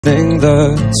thing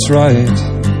that's right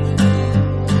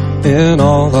in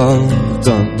all I've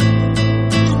done.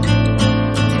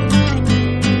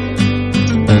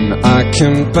 And I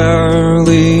can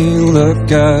barely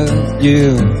look at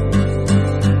you,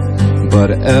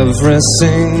 but every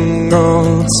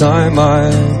single time I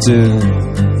do,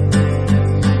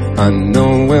 I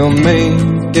know we'll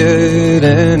make it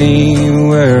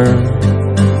anywhere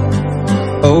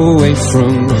away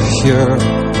from here.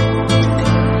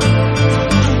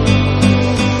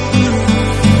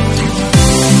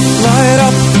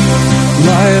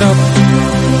 Light up,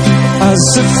 as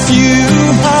if you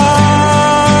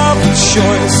have a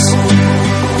choice.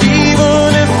 Even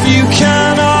if you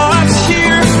cannot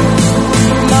hear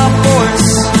my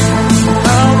voice,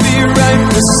 I'll be right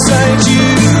beside you,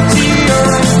 dear.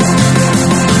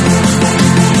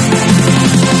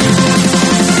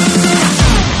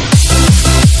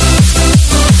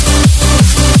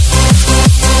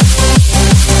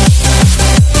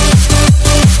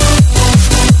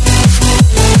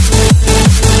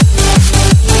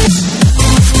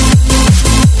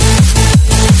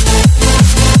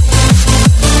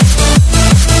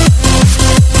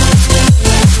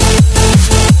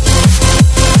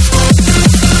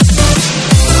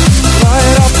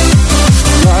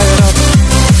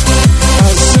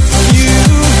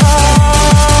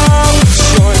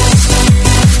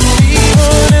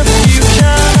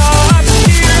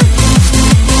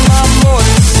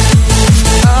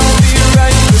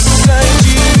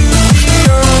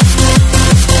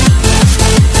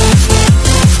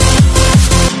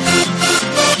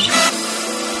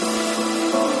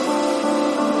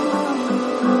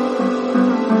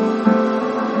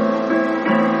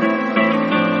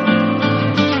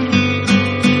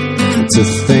 To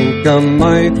think I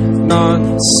might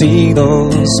not see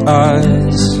those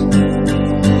eyes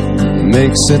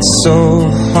makes it so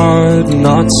hard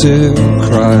not to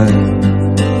cry.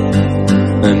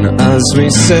 And as we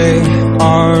say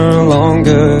our long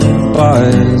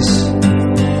goodbyes,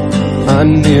 I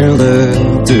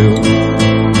nearly do.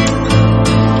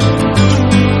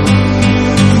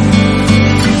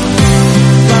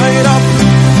 Light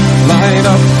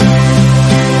up,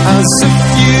 as if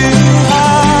you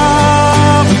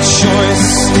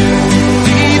choice.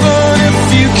 Even if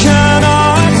you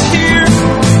cannot hear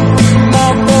my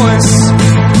voice,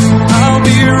 I'll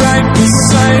be right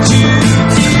beside you.